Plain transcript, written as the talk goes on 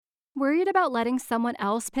Worried about letting someone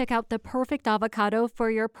else pick out the perfect avocado for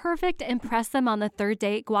your perfect impress them on the third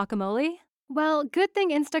date guacamole? Well, good thing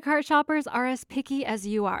Instacart shoppers are as picky as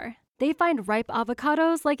you are. They find ripe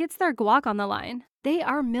avocados like it's their guac on the line. They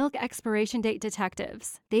are milk expiration date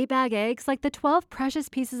detectives. They bag eggs like the 12 precious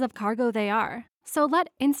pieces of cargo they are. So let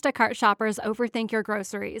Instacart shoppers overthink your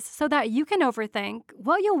groceries so that you can overthink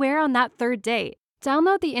what you'll wear on that third date.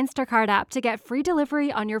 Download the Instacart app to get free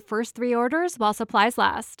delivery on your first 3 orders while supplies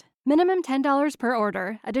last. Minimum $10 per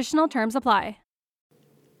order. Additional terms apply.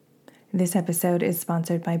 This episode is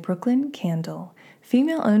sponsored by Brooklyn Candle.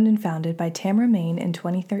 Female-owned and founded by Tamara Main in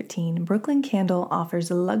 2013, Brooklyn Candle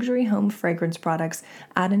offers luxury home fragrance products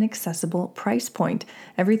at an accessible price point.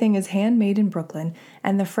 Everything is handmade in Brooklyn,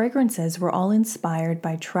 and the fragrances were all inspired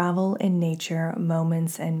by travel and nature,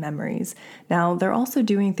 moments, and memories. Now, they're also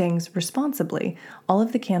doing things responsibly. All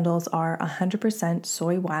of the candles are 100%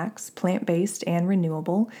 soy wax, plant-based, and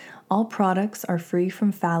renewable. All products are free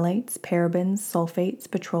from phthalates, parabens, sulfates,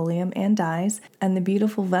 petroleum, and dyes, and the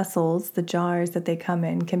beautiful vessels, the jars that they come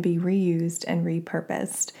in, can be reused and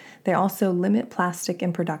repurposed. They also limit plastic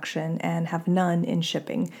in production and have none in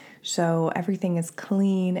shipping. So everything is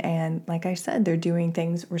clean, and like I said, they're doing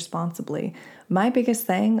things responsibly. My biggest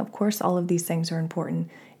thing, of course, all of these things are important,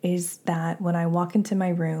 is that when I walk into my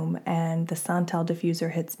room and the Santal diffuser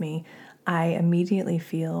hits me, I immediately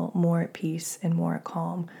feel more at peace and more at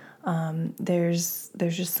calm. There's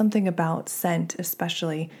just something about scent,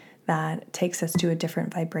 especially, that takes us to a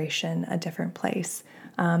different vibration, a different place.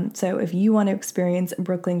 So if you want to experience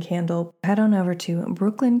Brooklyn Candle, head on over to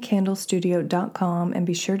brooklyncandlestudio.com and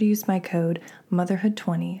be sure to use my code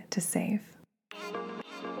Motherhood20 to save.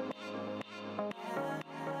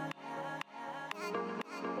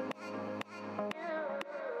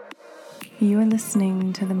 You are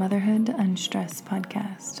listening to the Motherhood Unstressed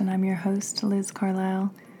podcast, and I'm your host, Liz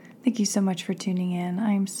Carlisle. Thank you so much for tuning in.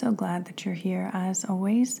 I am so glad that you're here as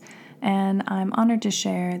always, and I'm honored to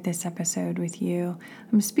share this episode with you.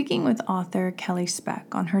 I'm speaking with author Kelly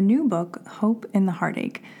Speck on her new book, Hope in the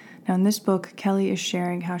Heartache. Now, in this book, Kelly is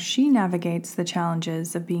sharing how she navigates the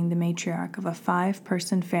challenges of being the matriarch of a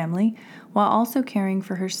 5-person family while also caring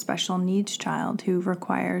for her special needs child who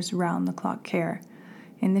requires round-the-clock care.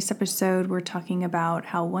 In this episode, we're talking about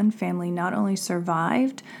how one family not only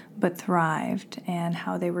survived, but thrived, and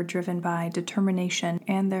how they were driven by determination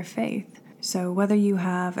and their faith. So whether you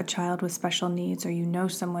have a child with special needs or you know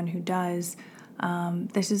someone who does,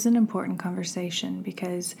 this is an important conversation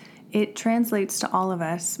because it translates to all of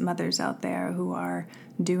us mothers out there who are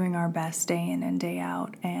doing our best day in and day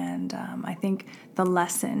out. And I think the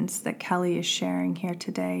lessons that Kelly is sharing here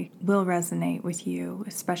today will resonate with you,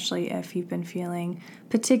 especially if you've been feeling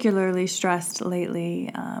particularly stressed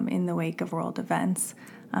lately in the wake of world events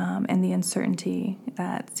and the uncertainty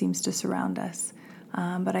that seems to surround us.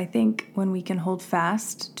 But I think when we can hold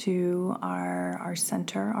fast to our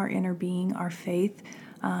center, our inner being, our faith,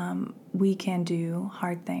 we can do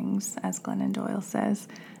hard things, as Glennon Doyle says.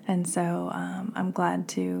 And so I'm glad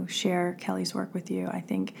to share Kelly's work with you. I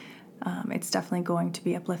think it's definitely going to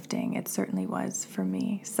be uplifting. It certainly was for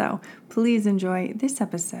me. So please enjoy this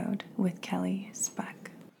episode with Kelly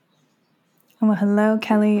Speck. Well, hello,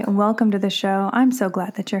 Kelly. Welcome to the show. I'm so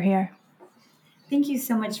glad that you're here. Thank you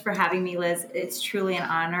so much for having me, Liz. It's truly an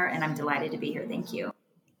honor, and I'm delighted to be here. Thank you.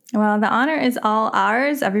 Well, the honor is all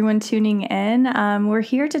ours, everyone tuning in. We're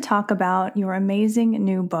here to talk about your amazing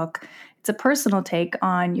new book. It's a personal take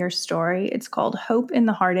on your story. It's called Hope in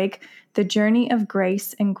the Heartache, The Journey of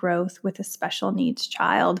Grace and Growth with a Special Needs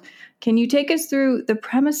Child. Can you take us through the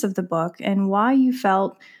premise of the book and why you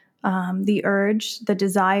felt the urge, the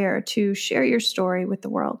desire to share your story with the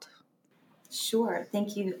world? Sure.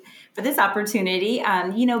 Thank you for this opportunity.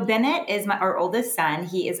 Bennett is our oldest son.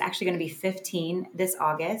 He is actually going to be 15 this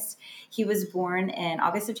August. He was born in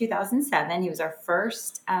August of 2007. He was our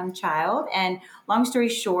first child. And long story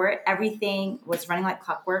short, everything was running like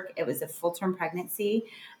clockwork. It was a full-term pregnancy.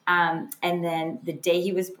 And then the day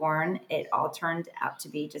he was born, it all turned out to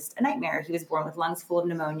be just a nightmare. He was born with lungs full of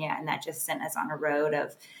pneumonia, and that just sent us on a road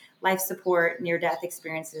of life support, near-death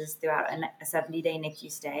experiences throughout a 70-day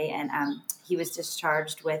NICU stay. And he was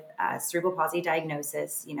discharged with cerebral palsy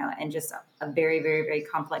diagnosis, and just a very, very, very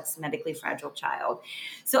complex, medically fragile child.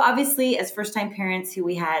 So obviously, as first-time parents who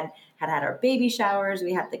we had our baby showers,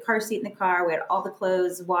 we had the car seat in the car, we had all the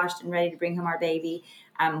clothes washed and ready to bring home our baby.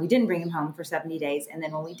 We didn't bring him home for 70 days. And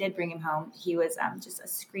then when we did bring him home, he was just a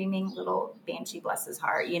screaming little banshee, bless his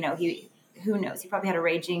heart. who knows? He probably had a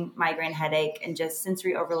raging migraine headache and just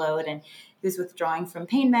sensory overload, and he was withdrawing from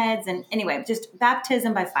pain meds. And anyway, just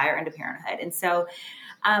baptism by fire into parenthood. And so,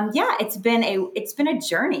 it's been a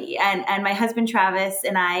journey. And my husband Travis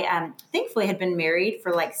and I, thankfully, had been married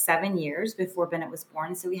for like 7 years before Bennett was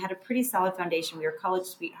born. So we had a pretty solid foundation. We were college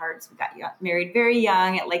sweethearts. We got married very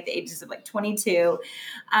young at like the ages of like 22.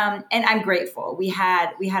 And I'm grateful. We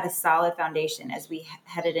had a solid foundation as we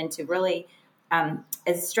headed into really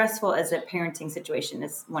as stressful as a parenting situation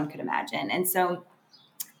as one could imagine. And so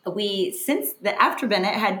after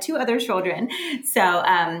Bennett, had 2 other children. So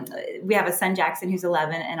we have a son, Jackson, who's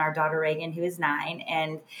 11, and our daughter, Reagan, who is 9.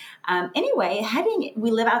 And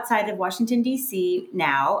we live outside of Washington, D.C.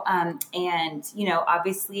 now. And,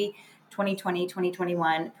 obviously 2020,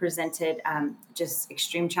 2021 presented just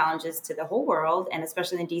extreme challenges to the whole world. And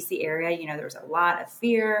especially in the D.C. area, there was a lot of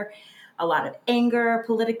fear, a lot of anger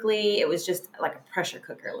politically. It was just like a pressure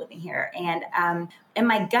cooker living here. And in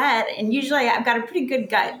my gut, and usually I've got a pretty good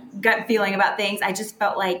gut feeling about things, I just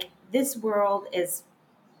felt like this world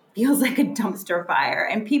feels like a dumpster fire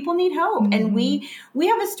and people need hope. Mm-hmm. And we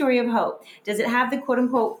have a story of hope. Does it have the quote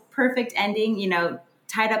unquote perfect ending,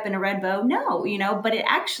 tied up in a red bow? No, but it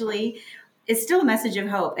actually is still a message of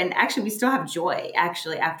hope. And actually, we still have joy,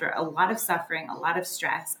 actually, after a lot of suffering, a lot of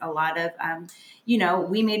stress, a lot of,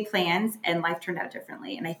 we made plans and life turned out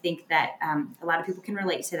differently. And I think that a lot of people can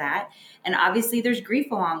relate to that. And obviously, there's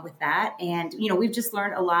grief along with that. And, we've just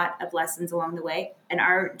learned a lot of lessons along the way. And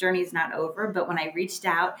our journey is not over. But when I reached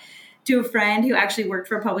out to a friend who actually worked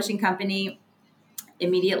for a publishing company,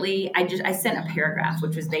 immediately, I sent a paragraph,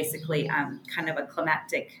 which was basically kind of a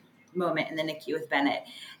climactic moment in the NICU with Bennett.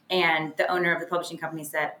 And the owner of the publishing company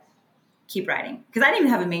said, keep writing. Because I didn't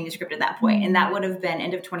even have a manuscript at that point. And that would have been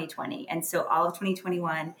end of 2020. And so all of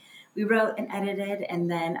 2021, we wrote and edited.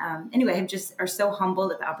 And then are so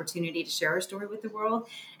humbled at the opportunity to share our story with the world.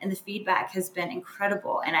 And the feedback has been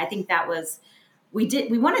incredible. And I think that was, we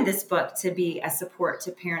wanted this book to be a support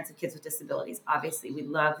to parents of kids with disabilities. Obviously, we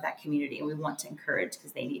love that community and we want to encourage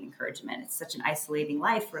because they need encouragement. It's such an isolating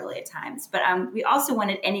life really at times. But we also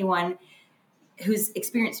wanted anyone who's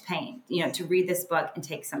experienced pain, to read this book and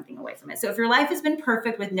take something away from it. So if your life has been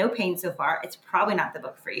perfect with no pain so far, it's probably not the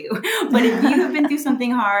book for you. But if you have been through something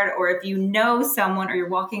hard, or if you know someone, or you're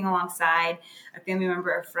walking alongside a family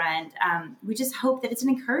member or friend, we just hope that it's an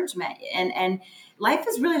encouragement. And life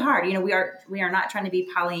is really hard. We are not trying to be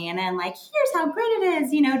Pollyanna and like, here's how great it is,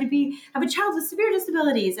 to have a child with severe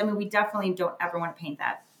disabilities. I mean, we definitely don't ever want to paint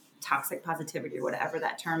that toxic positivity or whatever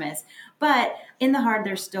that term is. But in the hard,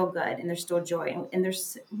 there's still good and there's still joy. And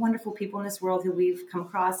there's wonderful people in this world who we've come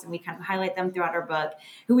across, and we kind of highlight them throughout our book,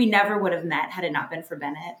 who we never would have met had it not been for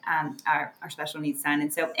Bennett, our special needs son.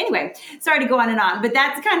 And so anyway, sorry to go on, but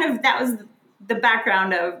that was the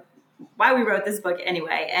background of why we wrote this book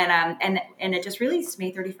anyway. And it just released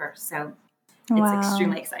May 31st. So it's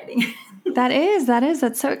extremely exciting.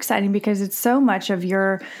 That's so exciting because it's so much of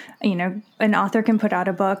your, an author can put out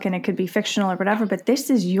a book and it could be fictional or whatever, but this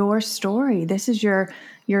is your story. This is your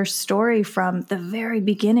story from the very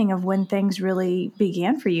beginning of when things really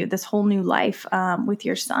began for you, this whole new life with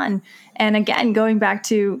your son. And again, going back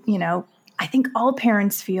to, I think all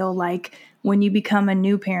parents feel like when you become a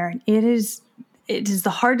new parent, it is the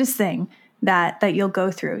hardest thing that you'll go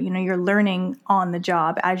through. You're learning on the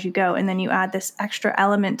job as you go. And then you add this extra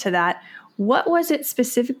element to that. What was it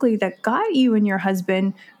specifically that got you and your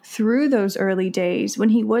husband through those early days when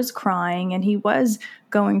he was crying and he was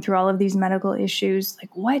going through all of these medical issues?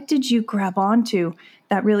 Like, what did you grab onto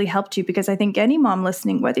that really helped you? Because I think any mom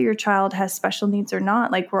listening, whether your child has special needs or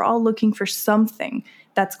not, like we're all looking for something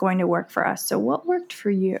that's going to work for us. So what worked for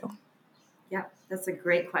you? Yeah, that's a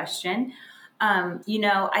great question.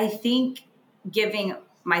 I think giving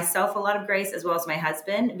myself a lot of grace as well as my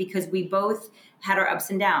husband, because we both had our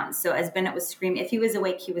ups and downs. So as Bennett was screaming, if he was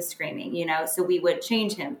awake, he was screaming, so we would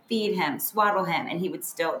change him, feed him, swaddle him, and he would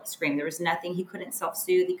still scream. There was nothing. He couldn't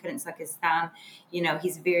self-soothe. He couldn't suck his thumb.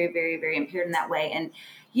 He's very, very, very impaired in that way. And,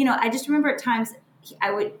 I just remember at times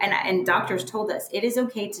I would, and doctors told us it is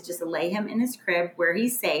okay to just lay him in his crib where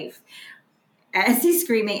he's safe as he's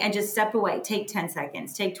screaming and just step away, take 10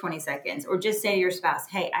 seconds, take 20 seconds, or just say to your spouse,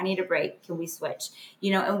 hey, I need a break. Can we switch?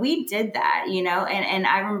 And we did that, and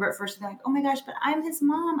I remember at first being like, oh my gosh, but I'm his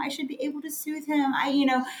mom. I should be able to soothe him.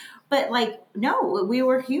 But like, no, we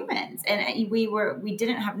were humans and we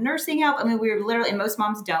didn't have nursing help. I mean, we were literally, and most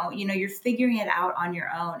moms don't, you're figuring it out on your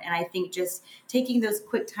own. And I think just taking those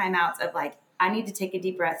quick timeouts of like, I need to take a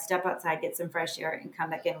deep breath, step outside, get some fresh air and come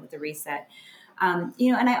back in with a reset. And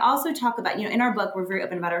I also talk about, in our book, we're very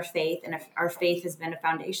open about our faith, and our faith has been a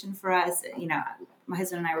foundation for us. my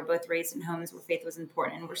husband and I were both raised in homes where faith was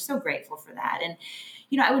important, and we're so grateful for that. And,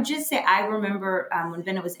 I would just say, I remember when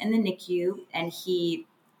Bennett was in the NICU and he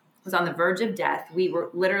was on the verge of death, we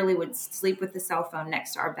would sleep with the cell phone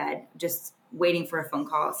next to our bed, just waiting for a phone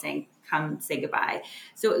call saying, come say goodbye.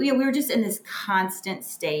 So we were just in this constant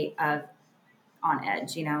state of on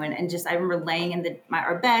edge, and just, I remember laying in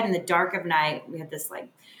our bed in the dark of night. We had this like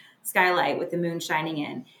skylight with the moon shining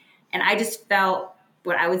in. And I just felt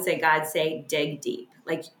what I would say God say, dig deep.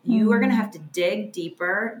 Like you are going to have to dig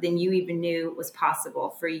deeper than you even knew was possible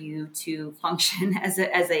for you to function as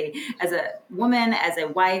a woman, as a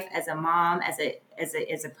wife, as a mom, as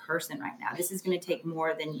a person right now. This is going to take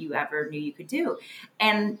more than you ever knew you could do.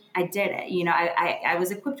 And I did it. I was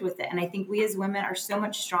equipped with it. And I think we as women are so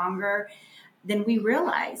much stronger than we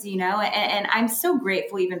realize, and I'm so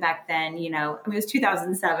grateful even back then, it was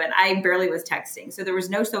 2007. I barely was texting. So there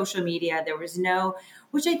was no social media. There was no,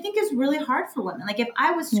 which I think is really hard for women. Like if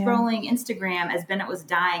I was scrolling Instagram as Bennett was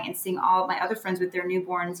dying and seeing all my other friends with their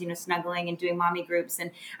newborns, snuggling and doing mommy groups.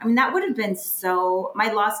 And I mean, that would have been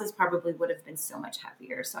my losses probably would have been so much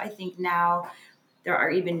heavier. So I think now there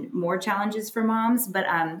are even more challenges for moms. But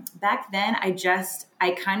back then,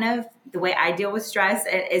 the way I deal with stress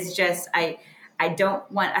is just, I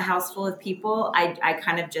don't want a house full of people. I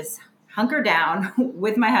kind of just hunker down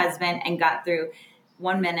with my husband and got through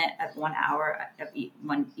 1 minute of 1 hour of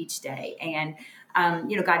each day. And,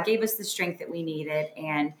 God gave us the strength that we needed.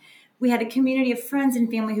 And we had a community of friends and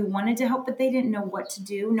family who wanted to help, but they didn't know what to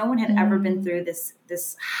do. No one had ever been through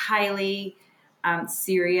this highly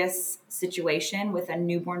serious situation with a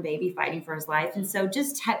newborn baby fighting for his life. And so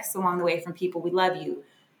just texts along the way from people, we love you.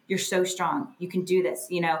 You're so strong. You can do this.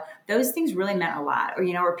 Those things really meant a lot.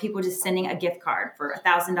 Or people just sending a gift card for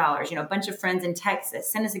 $1,000, a bunch of friends in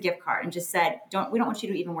Texas sent us a gift card and just said, we don't want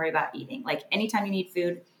you to even worry about eating. Like anytime you need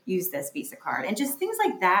food, use this Visa card. And just things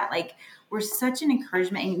like that, like were such an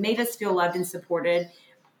encouragement and made us feel loved and supported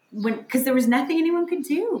because there was nothing anyone could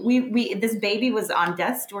do. This baby was on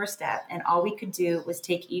death's doorstep and all we could do was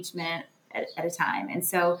take each minute at a time. And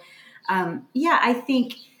so, I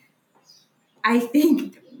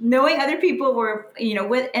think knowing other people were,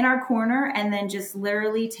 in our corner and then just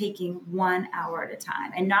literally taking 1 hour at a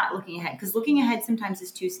time and not looking ahead, because looking ahead sometimes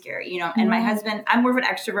is too scary, and my husband, I'm more of an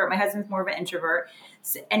extrovert. My husband's more of an introvert.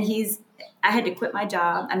 And I had to quit my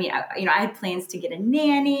job. I mean, I had plans to get a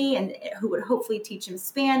nanny and who would hopefully teach him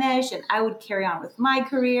Spanish, and I would carry on with my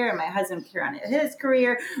career and my husband would carry on his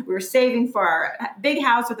career. We were saving for our big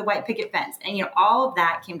house with a white picket fence. And, all of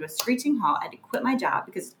that came to a screeching halt. I had to quit my job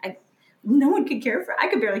because no one could care for. I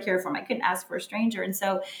could barely care for him. I couldn't ask for a stranger. And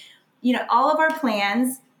so, all of our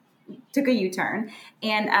plans took a U-turn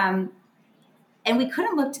and we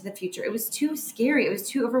couldn't look to the future. It was too scary. It was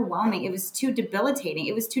too overwhelming. It was too debilitating.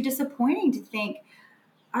 It was too disappointing to think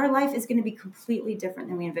our life is going to be completely different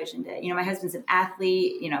than we envisioned it. My husband's an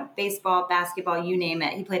athlete, baseball, basketball, you name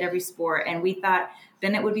it. He played every sport. And we thought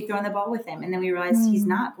Bennett would be throwing the ball with him. And then we realized he's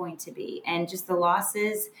not going to be. And just the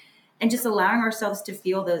losses and just allowing ourselves to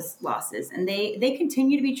feel those losses. And they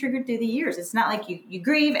continue to be triggered through the years. It's not like you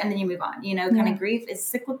grieve and then you move on, kind of grief is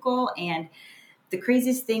cyclical, and the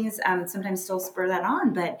craziest things sometimes still spur that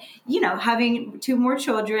on. But, having 2 more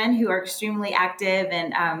children who are extremely active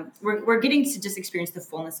and we're getting to just experience the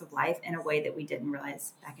fullness of life in a way that we didn't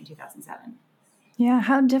realize back in 2007. Yeah.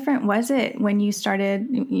 How different was it when you started,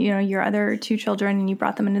 your other 2 children and you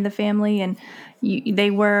brought them into the family and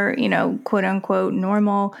they were, quote unquote,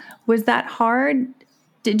 normal? Was that hard?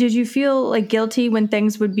 Did you feel like guilty when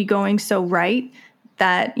things would be going so right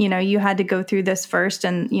that, you had to go through this first?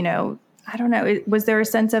 And, I don't know, was there a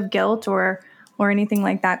sense of guilt or anything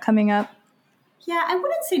like that coming up? Yeah, I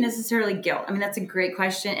wouldn't say necessarily guilt. I mean, that's a great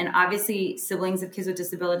question. And obviously siblings of kids with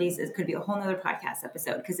disabilities could be a whole nother podcast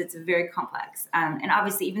episode because it's very complex. And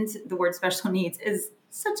obviously even the word special needs is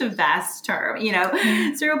such a vast term,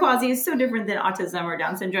 Cerebral palsy is so different than autism or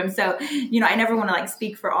Down syndrome. So, I never want to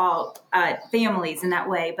speak for all families in that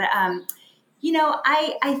way. But,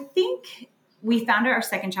 I think we found out our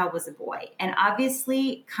second child was a boy, and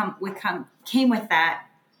obviously came with that.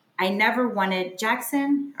 I never wanted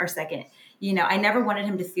Jackson, our second, I never wanted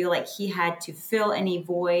him to feel like he had to fill any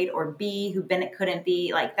void or be who Bennett couldn't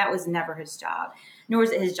be. Like that was never his job, nor was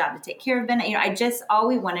it his job to take care of Bennett. All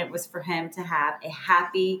we wanted was for him to have a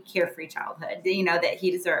happy, carefree childhood, that he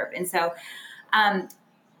deserved. And so,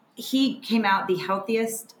 he came out the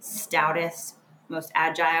healthiest, stoutest, most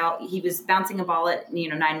agile. He was bouncing a ball at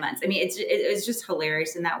 9 months. I mean, it was just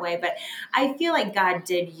hilarious in that way. But I feel like God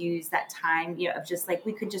did use that time, of just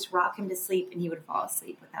we could just rock him to sleep and he would fall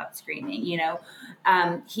asleep without screaming.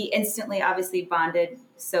 He instantly, obviously, bonded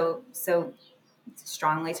so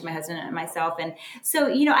strongly to my husband and myself. And so,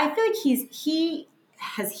 I feel like he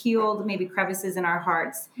has healed maybe crevices in our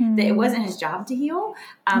hearts that it wasn't his job to heal.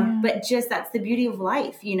 But just that's the beauty of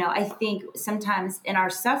life. I think sometimes in our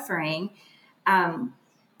suffering,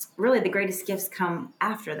 really the greatest gifts come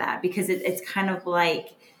after that, because it's kind of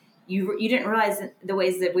like you didn't realize the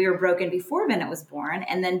ways that we were broken before Bennett was born.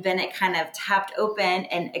 And then Bennett kind of tapped open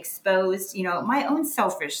and exposed, my own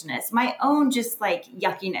selfishness, my own just like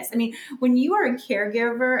yuckiness. I mean, when you are a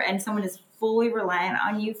caregiver and someone is fully reliant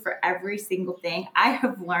on you for every single thing, I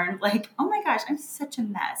have learned like, oh my gosh, I'm such a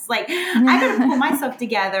mess. Like I got to pull myself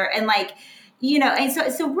together and like, and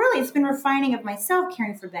so really it's been refining of myself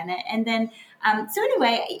caring for Bennett. And then, so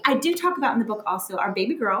anyway, I do talk about in the book also our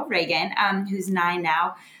baby girl, Reagan, who's 9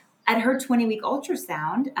 now, at her 20-week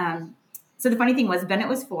ultrasound. So the funny thing was Bennett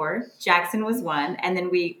was 4, Jackson was 1, and then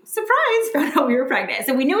we, surprise, found out we were pregnant.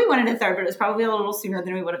 So we knew we wanted a third, but it was probably a little sooner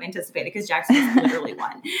than we would have anticipated because Jackson was literally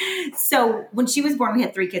 1. So when she was born, we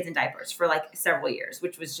had 3 kids in diapers for like several years,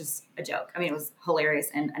 which was just a joke. I mean, it was hilarious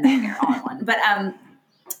and a nightmare all in one. But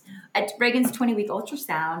at Reagan's 20-week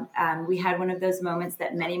ultrasound, we had one of those moments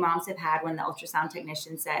that many moms have had when the ultrasound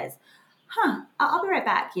technician says, I'll be right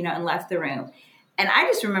back, and left the room. And I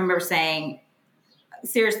just remember saying,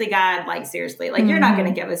 seriously, God, like, seriously, like, you're not going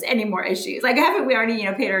to give us any more issues. Like, haven't we already,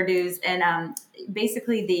 paid our dues? And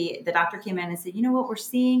basically the doctor came in and said, you know what we're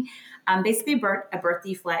seeing? Basically a birth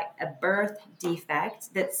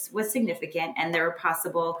defect that was significant. And there were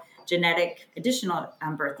possible genetic additional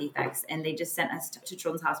birth defects. And they just sent us to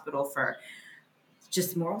Children's Hospital for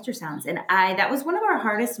just more ultrasounds. And that was one of our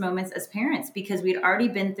hardest moments as parents, because we'd already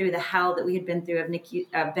been through the hell that we had been through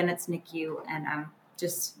of Bennett's NICU and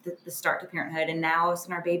just the start to parenthood. And now all of a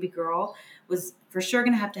sudden our baby girl was for sure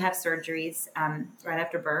going to have surgeries right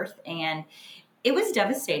after birth. And it was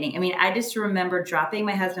devastating. I mean, I just remember dropping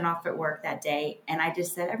my husband off at work that day. And I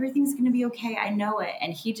just said, everything's going to be okay. I know it.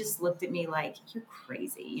 And he just looked at me like, you're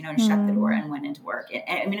crazy, and shut the door and went into work. And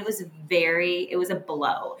I mean, it was a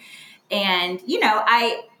blow. And,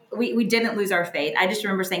 we didn't lose our faith. I just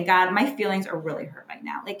remember saying, God, my feelings are really hurt right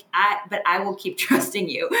now. Like but I will keep trusting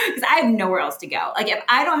you because I have nowhere else to go. Like if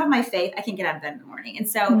I don't have my faith, I can't get out of bed in the morning. And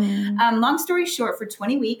so long story short, for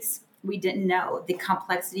 20 weeks, we didn't know the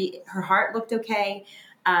complexity. Her heart looked okay.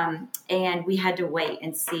 And we had to wait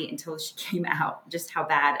and see until she came out, just how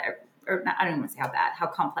bad, or not, I don't even want to say how bad, how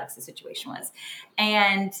complex the situation was.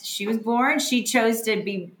 And she was born. She chose to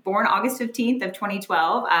be born August 15th of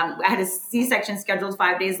 2012. I had a C-section scheduled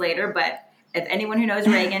 5 days later, but if anyone who knows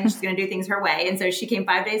Reagan, she's going to do things her way. And so she came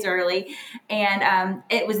 5 days early, and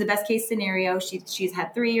it was the best case scenario. She's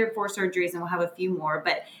had 3 or 4 surgeries and we'll have a few more.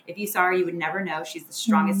 But if you saw her, you would never know. She's the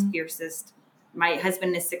strongest, fiercest. My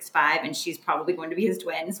husband is 6'5", and she's probably going to be his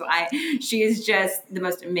twin. So she is just the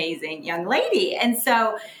most amazing young lady. And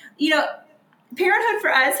so, parenthood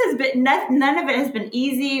for us has been, none of it has been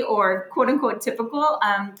easy or quote unquote typical.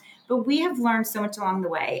 But we have learned so much along the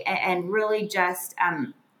way, and really just,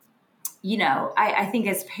 I think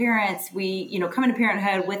as parents, we, come into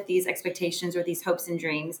parenthood with these expectations or these hopes and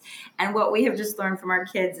dreams. And what we have just learned from our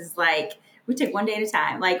kids is like, we take one day at a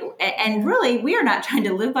time. Like, and really, we are not trying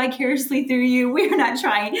to live vicariously through you. We are not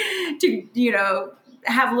trying to,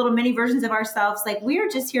 have little mini versions of ourselves. Like, we are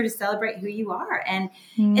just here to celebrate who you are. And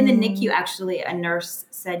in the NICU, actually, a nurse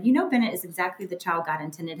said, Bennett is exactly the child God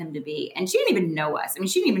intended him to be. And she didn't even know us. I mean,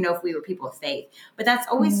 she didn't even know if we were people of faith. But that's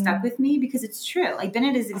always stuck with me because it's true. Like,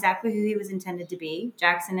 Bennett is exactly who he was intended to be.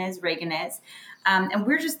 Jackson is, Reagan is. And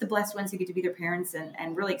we're just the blessed ones who get to be their parents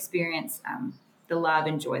and really experience the love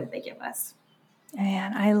and joy that they give us.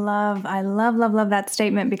 Man, I love that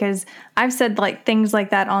statement, because I've said like things like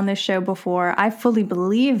that on this show before. I fully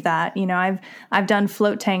believe that. I've done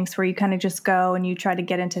float tanks where you kind of just go and you try to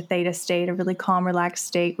get into theta state, a really calm, relaxed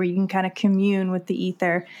state where you can kind of commune with the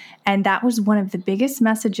ether. And that was one of the biggest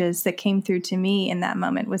messages that came through to me in that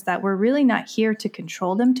moment, was that we're really not here to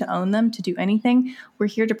control them, to own them, to do anything. We're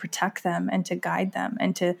here to protect them and to guide them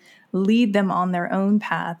and to lead them on their own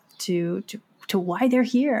path to why they're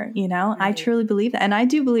here. Right. I truly believe that. And I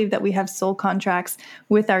do believe that we have soul contracts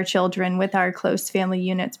with our children, with our close family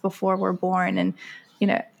units before we're born. And,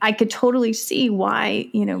 I could totally see why,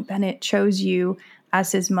 Bennett chose you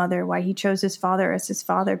as his mother, why he chose his father as his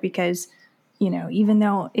father, because, even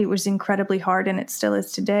though it was incredibly hard and it still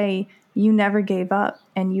is today, you never gave up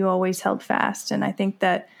and you always held fast. And I think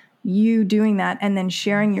that you doing that and then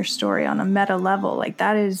sharing your story on a meta level, like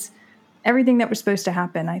that is everything that was supposed to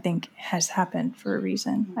happen, I think, has happened for a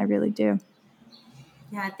reason. I really do.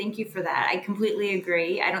 Yeah, thank you for that. I completely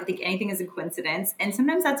agree. I don't think anything is a coincidence. And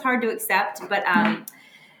sometimes that's hard to accept. But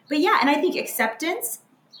yeah, and I think acceptance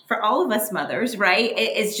for all of us mothers, right?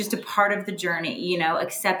 It's just a part of the journey, you know,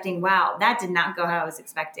 accepting, wow, that did not go how I was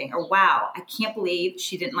expecting, or wow, I can't believe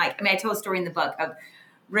she didn't I told a story in the book of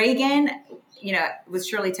Reagan, you know, with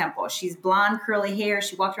Shirley Temple. She's blonde, curly hair.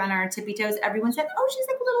 She walked around on her tippy toes. Everyone said, oh, she's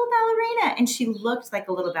like a little ballerina. And she looked like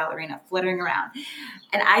a little ballerina fluttering around.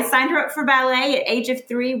 And I signed her up for ballet at age of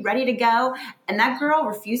 3, ready to go. And that girl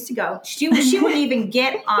refused to go. She wouldn't even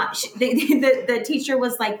get on. The teacher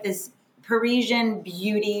was like this Parisian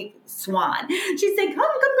beauty swan. She'd say, come,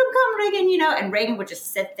 Reagan, you know, and Reagan would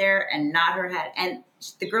just sit there and nod her head. And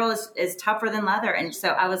the girl is tougher than leather. And so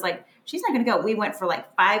I was like, she's not going to go. We went for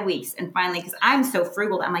like 5 weeks. And finally, because I'm so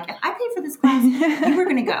frugal, I'm like, if I pay for this class, you were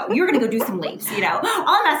going to go. You were going to go do some leaps, you know. All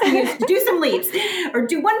I'm asking you is to do some leaps or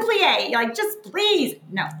do one plie. Like, just please.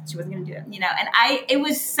 No, she wasn't going to do it, you know. And it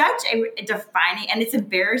was such a defining, and it's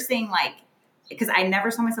embarrassing, like, because I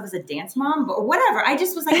never saw myself as a dance mom, but whatever. I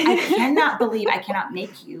just was like, I cannot believe I cannot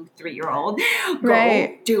make you 3-year-old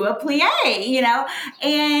go do a plie, you know?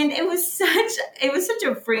 And it was such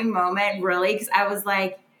a freeing moment, really, because I was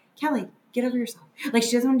like, Kelly, get over yourself. Like,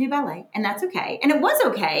 she doesn't want to do ballet, and that's okay. And it was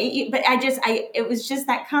okay, but it was just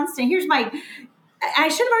that constant, I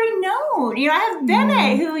should have already known, you know, I have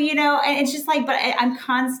Bennett who, you know, and it's just like, but I'm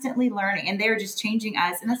constantly learning, and they're just changing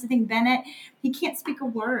us. And that's the thing, Bennett, he can't speak a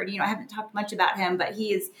word. You know, I haven't talked much about him, but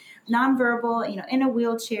he is nonverbal, you know, in a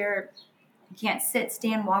wheelchair. He can't sit,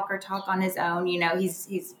 stand, walk, or talk on his own. You know,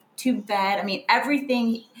 he's tube fed. I mean,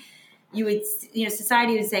 everything you would, you know,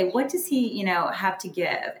 society would say, what does he, you know, have to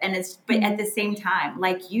give? And but at the same time,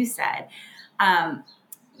 like you said,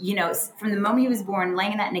 you know, from the moment he was born,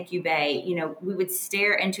 laying in that NICU bay, you know, we would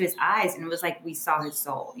stare into his eyes, and it was like we saw his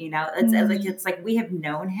soul. You know, it's like we have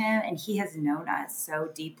known him, and he has known us so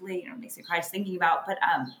deeply. You know, it makes me cry just thinking about. But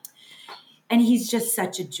and he's just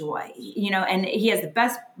such a joy, you know, and he has the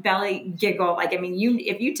best belly giggle. Like, I mean,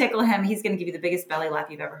 if you tickle him, he's going to give you the biggest belly laugh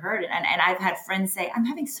you've ever heard. And I've had friends say, I'm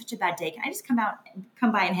having such a bad day. Can I just come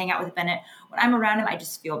by and hang out with Bennett? When I'm around him, I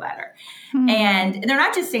just feel better. Mm-hmm. And they're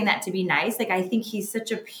not just saying that to be nice. Like, I think he's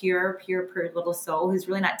such a pure little soul who's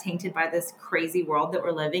really not tainted by this crazy world that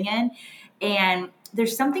we're living in. And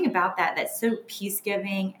there's something about that that's so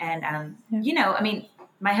peace-giving. And, you know, I mean,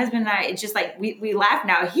 my husband and I, it's just like, we laugh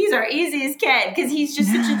now. He's our easiest kid because he's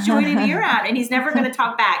just such a joy to be around, and he's never going to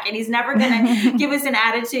talk back, and he's never going to give us an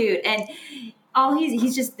attitude. And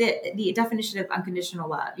he's just the definition of unconditional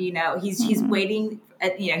love. You know, he's waiting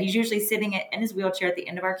you know, he's usually sitting in his wheelchair at the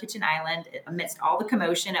end of our kitchen island amidst all the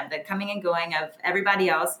commotion of the coming and going of everybody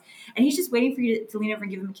else. And he's just waiting for you to lean over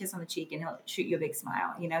and give him a kiss on the cheek, and he'll shoot you a big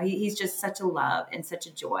smile. You know, he's just such a love and such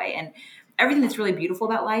a joy, and everything that's really beautiful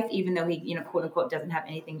about life, even though he, you know, quote unquote, doesn't have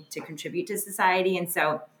anything to contribute to society. And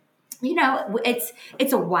so, you know, it's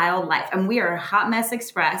a wild life, and we are a hot mess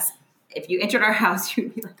express. If you entered our house,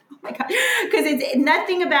 you'd be like, oh my God, because it's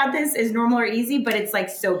nothing about this is normal or easy, but it's like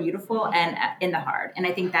so beautiful and in the heart. And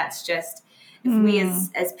I think that's just, if we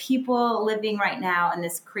as people living right now in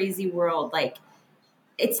this crazy world, like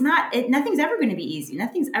nothing's ever going to be easy.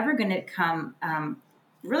 Nothing's ever going to come,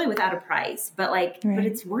 really without a price, but but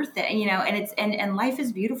it's worth it. And, you know, and life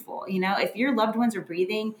is beautiful. You know, if your loved ones are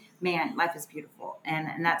breathing, man, life is beautiful.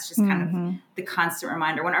 And that's just kind of the constant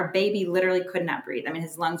reminder. When our baby literally could not breathe, I mean,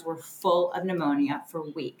 his lungs were full of pneumonia for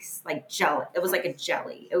weeks, like jelly. It was like a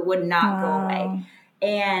jelly. It would not go away.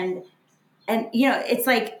 And, you know, it's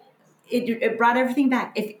like, it brought everything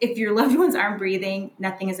back. If your loved ones aren't breathing,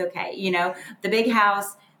 nothing is okay. You know, the big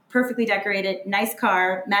house, perfectly decorated, nice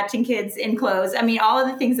car, matching kids in clothes. I mean, all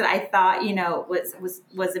of the things that I thought, you know,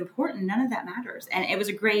 was important. None of that matters. And it was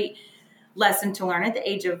a great lesson to learn at the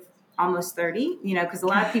age of almost 30, you know, because a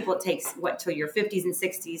lot of people, it takes till your 50s and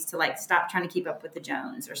 60s to like stop trying to keep up with the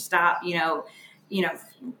Jones, or stop, you know,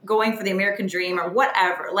 going for the American dream or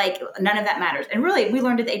whatever. Like, none of that matters. And really, we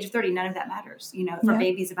learned at the age of 30, none of that matters. You know, for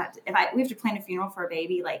babies, we have to plan a funeral for a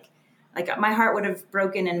baby, like my heart would have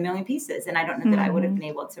broken in a million pieces, and I don't know that I would have been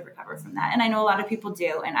able to recover from that. And I know a lot of people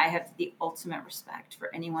do, and I have the ultimate respect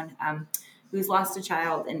for anyone who's lost a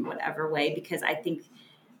child in whatever way, because I think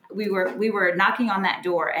we were knocking on that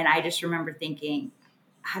door, and I just remember thinking,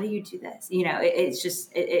 how do you do this? You know,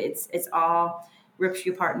 it's all rips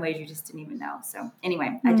you apart in ways you just didn't even know. So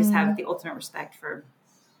anyway, I just have the ultimate respect for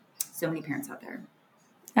so many parents out there.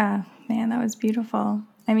 Man, that was beautiful.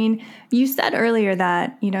 I mean, you said earlier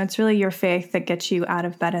that, you know, it's really your faith that gets you out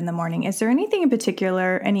of bed in the morning. Is there anything in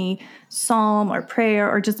particular, any psalm or prayer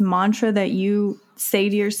or just mantra that you say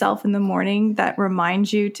to yourself in the morning that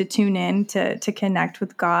reminds you to tune in, to connect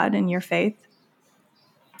with God and your faith?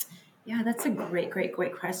 Yeah, that's a great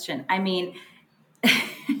question. I mean,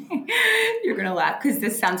 You're going to laugh because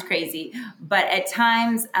this sounds crazy. But at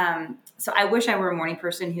times, so I wish I were a morning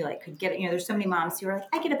person who like could get, there's so many moms who are like,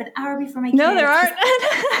 I get up an hour before my kids. No, there aren't.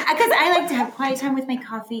 Because I like to have quiet time with my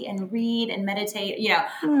coffee and read and meditate.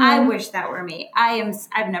 I wish that were me.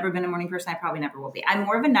 I've never been a morning person. I probably never will be. I'm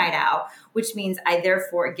more of a night owl, which means I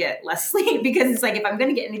therefore get less sleep because it's like, if I'm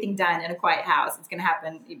going to get anything done in a quiet house, it's going to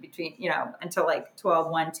happen between, until like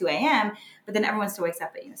 12, 1, 2 a.m. But then everyone still wakes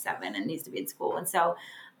up at 7 and needs to be in school. And so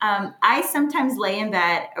I sometimes lay in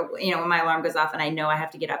bed, when my alarm goes off and I know I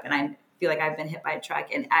have to get up and I feel like I've been hit by a truck.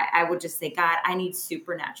 And I would just say, God, I need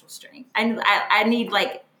supernatural strength. I need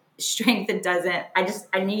like strength that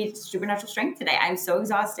I need supernatural strength today. I'm so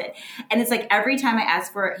exhausted. And it's like, every time I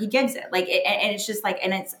ask for it, he gives it. Like, and it's just like,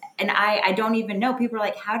 I don't even know. People are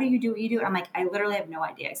like, how do you do what you do? And I'm like, I literally have no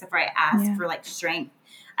idea, except for I ask for like strength.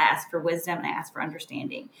 I ask for wisdom and I ask for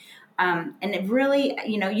understanding. And it really,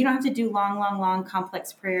 you don't have to do long,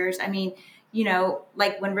 complex prayers. I mean,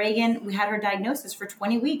 like when Reagan, we had her diagnosis for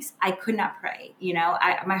 20 weeks, I could not pray.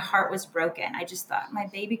 My heart was broken. I just thought, my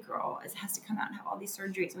baby girl has to come out and have all these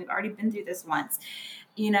surgeries. And we've already been through this once,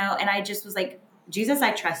 and I just was like, Jesus,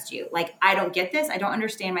 I trust you. Like, I don't get this. I don't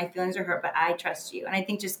understand. My feelings are hurt, but I trust you. And I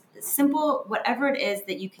think just simple, whatever it is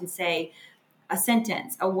that you can say, a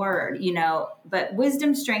sentence, a word, but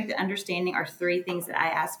wisdom, strength, and understanding are 3 things that I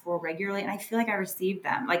ask for regularly. And I feel like I receive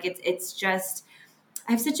them. Like it's just,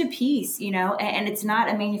 I have such a peace, and it's not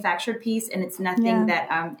a manufactured peace, and it's nothing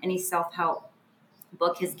that any self-help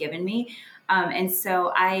book has given me. And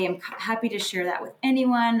so I am happy to share that with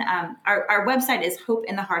anyone. Our website is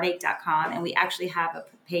hopeintheheartache.com. And we actually have a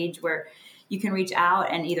page where you can reach out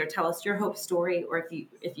and either tell us your hope story, or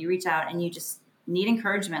if you reach out and you just need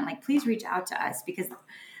encouragement, like, please reach out to us, because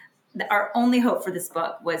our only hope for this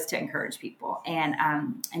book was to encourage people and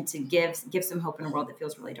to give some hope in a world that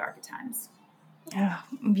feels really dark at times. Oh,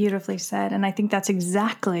 beautifully said. And I think that's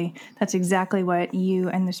exactly what you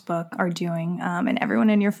and this book are doing, and everyone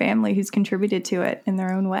in your family who's contributed to it in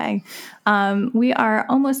their own way. We are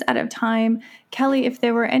almost out of time. Kelly, if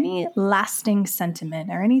there were any lasting sentiment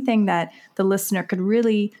or anything that the listener could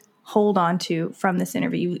really hold on to from this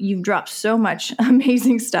interview, you've dropped so much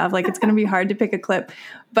amazing stuff, like it's going to be hard to pick a clip,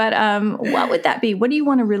 but what would that be? What do you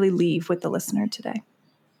want to really leave with the listener today?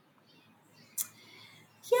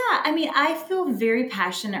 Yeah, I mean, I feel very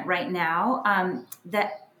passionate right now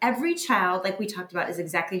that every child, like we talked about, is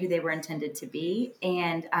exactly who they were intended to be.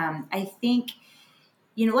 And I think,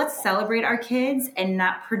 let's celebrate our kids and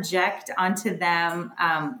not project onto them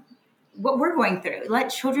what we're going through. Let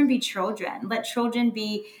children be children. Let children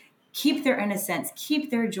keep their innocence,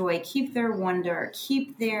 keep their joy, keep their wonder,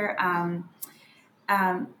 keep their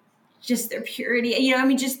just their purity.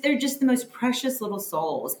 They're just the most precious little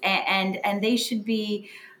souls, and they should be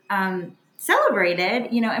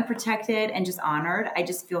celebrated, and protected and just honored. I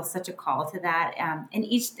just feel such a call to that. And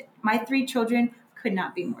my 3 children could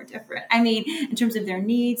not be more different. I mean, in terms of their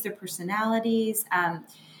needs, their personalities,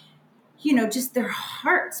 just their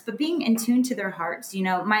hearts, but being in tune to their hearts.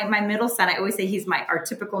 My middle son, I always say he's our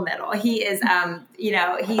typical middle. He is,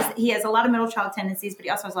 he has a lot of middle child tendencies, but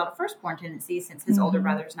he also has a lot of firstborn tendencies since his older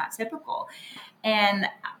brother is not typical. And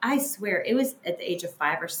I swear it was at the age of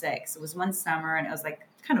 5 or 6. It was one summer and it was like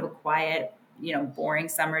kind of a quiet, boring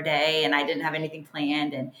summer day, and I didn't have anything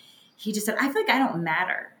planned. And he just said, I feel like I don't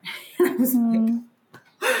matter. And I was like,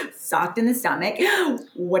 socked in the stomach.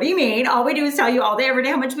 What do you mean? All we do is tell you all day, every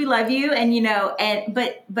day how much we love you. And,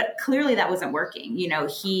 but clearly that wasn't working.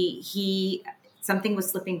 He something was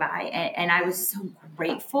slipping by, and I was so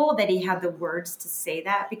grateful that he had the words to say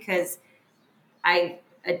that, because I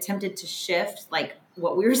attempted to shift like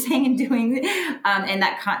what we were saying and doing. And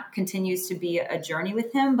that continues to be a journey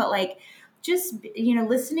with him, but like, just,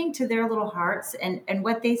 listening to their little hearts and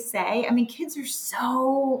what they say. I mean, kids are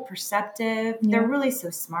so perceptive. Yeah. They're really so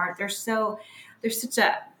smart. They're such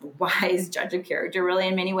a wise judge of character, really,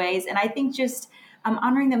 in many ways. And I think just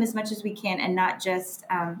honoring them as much as we can, and not just,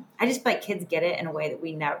 I just feel like kids get it in a way that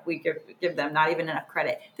we give them not even enough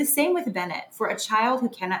credit. The same with Bennett. For a child who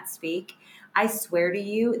cannot speak, I swear to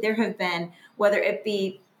you, there have been, whether it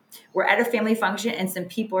be we're at a family function and some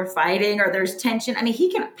people are fighting or there's tension. I mean,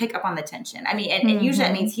 he can pick up on the tension. I mean, and usually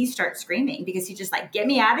that means he starts screaming, because he's just like, get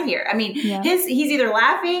me out of here. I mean, he's either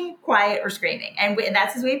laughing, quiet, or screaming. And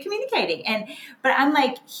that's his way of communicating. But I'm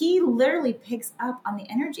like, he literally picks up on the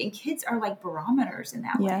energy, and kids are like barometers in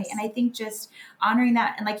that way. And I think just honoring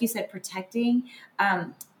that, and like you said, protecting,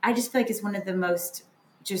 I just feel like is one of the most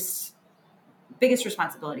just biggest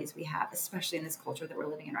responsibilities we have, especially in this culture that we're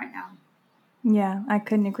living in right now. Yeah, I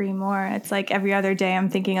couldn't agree more. It's like every other day I'm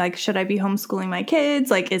thinking like, should I be homeschooling my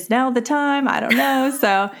kids? Like, is now the time? I don't know.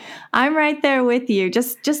 So I'm right there with you.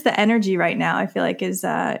 Just the energy right now, I feel like is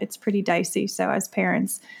it's pretty dicey. So as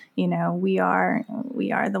parents, we are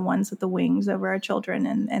the ones with the wings over our children,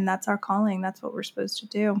 and that's our calling. That's what we're supposed to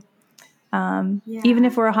do. Even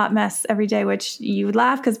if we're a hot mess every day, which you would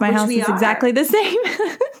laugh because my house is exactly the same.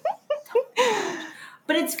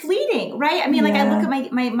 But it's fleeting, right? I mean, like I look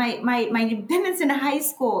at my Bennett's in high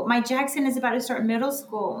school. My Jackson is about to start middle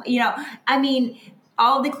school. I mean,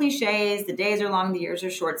 all the cliches, the days are long, the years are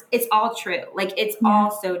short. It's all true. Like it's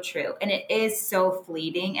all so true. And it is so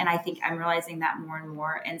fleeting. And I think I'm realizing that more and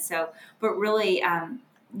more. And so, but really,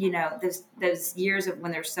 those years of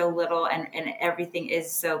when they're so little and everything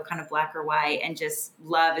is so kind of black or white and just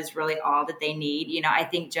love is really all that they need. I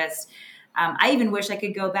think just, I even wish I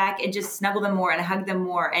could go back and just snuggle them more and hug them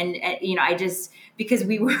more. And I just, because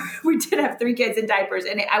we did have 3 kids in diapers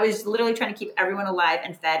and I was literally trying to keep everyone alive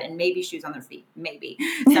and fed and maybe shoes on their feet. Maybe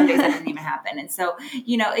some days that didn't even happen. And so,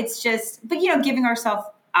 it's just, but, giving ourselves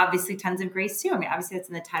obviously tons of grace too. I mean, obviously that's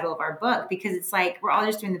in the title of our book because it's like, we're all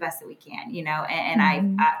just doing the best that we can, and I,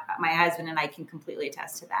 my husband and I can completely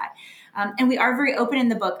attest to that. And we are very open in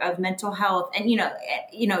the book of mental health and,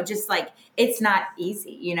 just like, it's not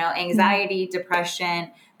easy, anxiety,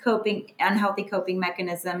 depression, unhealthy coping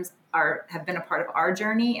mechanisms have been a part of our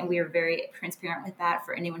journey. And we are very transparent with that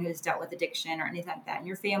for anyone who's dealt with addiction or anything like that in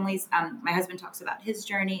your families. My husband talks about his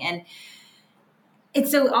journey and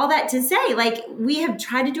so all that to say, like, we have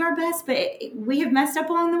tried to do our best, but we have messed up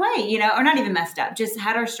along the way, or not even messed up, just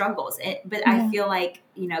had our struggles. But I feel like,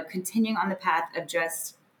 continuing on the path of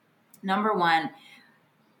just, number one,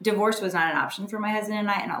 divorce was not an option for my husband and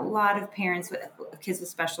I, and a lot of parents with kids with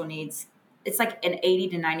special needs, it's like an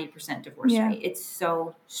 80 to 90% divorce rate. It's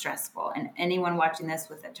so stressful. And anyone watching this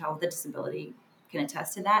with a child with a disability can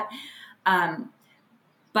attest to that.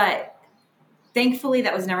 But thankfully,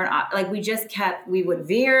 that was never like we would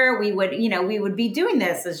veer, we would be doing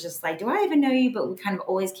this. It's just like, do I even know you? But we kind of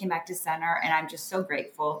always came back to center. And I'm just so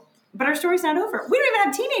grateful. But our story's not over. We don't even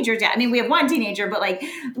have teenagers yet. I mean, we have one teenager, but like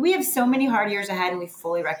we have so many hard years ahead and we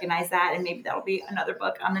fully recognize that. And maybe that'll be another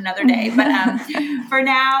book on another day. But for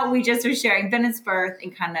now, we just are sharing Bennett's birth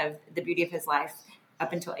and kind of the beauty of his life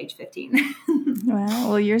up until age 15.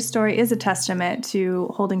 Well, your story is a testament to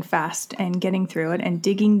holding fast and getting through it and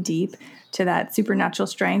digging deep to that supernatural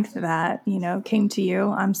strength that, came to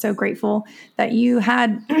you. I'm so grateful that you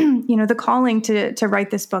had, the calling to write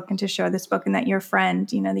this book and to show this book and that your friend,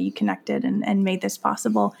 that you connected and made this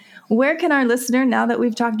possible. Where can our listener, now that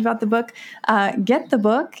we've talked about the book, get the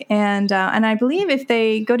book? And I believe if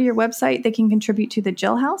they go to your website, they can contribute to the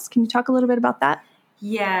Jill House. Can you talk a little bit about that?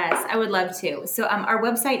 Yes, I would love to. So our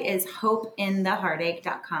website is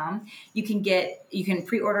hopeintheheartache.com. You can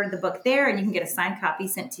pre-order the book there and you can get a signed copy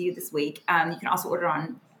sent to you this week. You can also order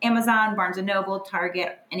on Amazon, Barnes & Noble,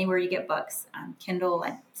 Target, anywhere you get books, Kindle.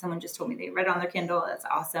 Someone just told me they read it on their Kindle. That's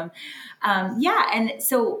awesome. And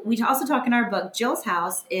so we also talk in our book, Jill's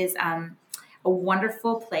House is a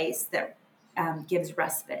wonderful place that gives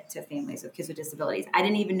respite to families with kids with disabilities. I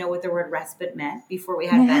didn't even know what the word respite meant before we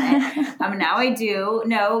had Bennett. Now I do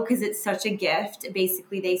know because it's such a gift.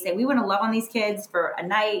 Basically, they say, we want to love on these kids for a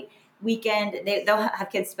night, weekend. They'll have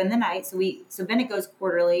kids spend the night. So Bennett goes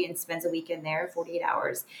quarterly and spends a weekend there, 48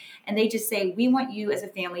 hours. And they just say, we want you as a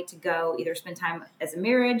family to go either spend time as a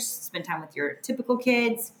marriage, spend time with your typical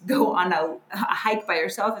kids, go on a hike by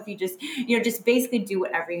yourself. If you just basically do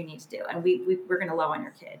whatever you need to do. And we're going to love on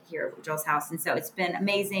your kid here at Jill's House. And so it's been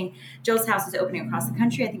amazing. Jill's House is opening across the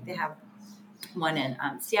country. I think they have one in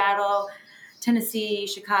Seattle, Tennessee,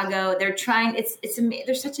 Chicago. They're trying,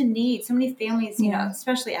 there's such a need. So many families,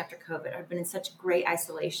 especially after COVID, have been in such great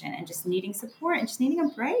isolation and just needing support and just needing a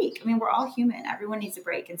break. I mean, we're all human. Everyone needs a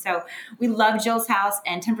break. And so we love Jill's House,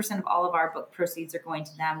 and 10% of all of our book proceeds are going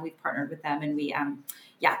to them. We've partnered with them, and we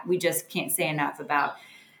just can't say enough about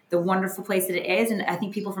the wonderful place that it is. And I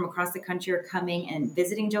think people from across the country are coming and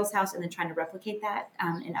visiting Jill's House and then trying to replicate that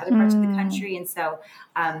in other parts of the country. And so,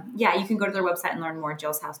 you can go to their website and learn more,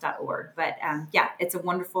 jillshouse.org. But it's a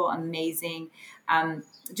wonderful, amazing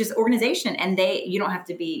just organization. And you don't have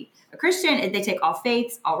to be a Christian. They take all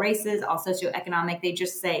faiths, all races, all socioeconomic. They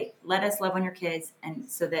just say, let us love on your kids.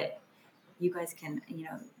 And so that you guys can,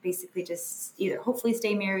 basically just either hopefully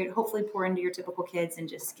stay married, hopefully pour into your typical kids and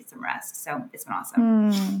just get some rest. So it's been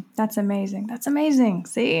awesome. That's amazing. That's amazing.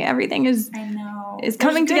 See, everything is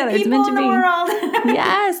coming together. It's meant to be.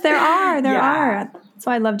 Yes, there are. There are. That's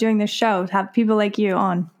why I love doing this show, to have people like you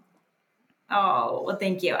on. Oh, well,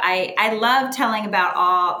 thank you. I love telling about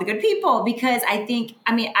all the good people because I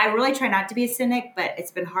really try not to be a cynic, but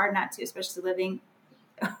it's been hard not to, especially living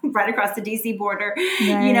right across the DC border.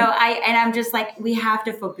 Right. I'm just like, we have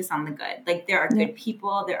to focus on the good. Like there are good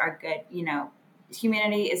people, there are good,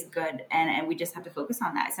 humanity is good. And we just have to focus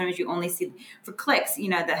on that. Sometimes you only see for clicks,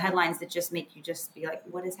 the headlines that just make you just be like,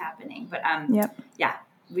 what is happening? But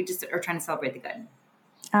we just are trying to celebrate the good.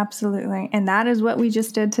 Absolutely. And that is what we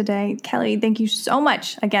just did today. Kelly, thank you so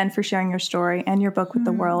much again for sharing your story and your book with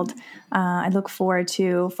the world. I look forward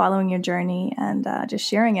to following your journey and just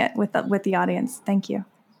sharing it with the audience. Thank you.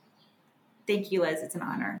 Thank you, Liz. It's an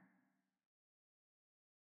honor.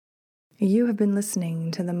 You have been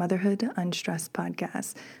listening to the Motherhood Unstressed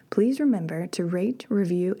podcast. Please remember to rate,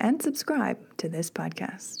 review, and subscribe to this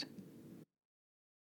podcast.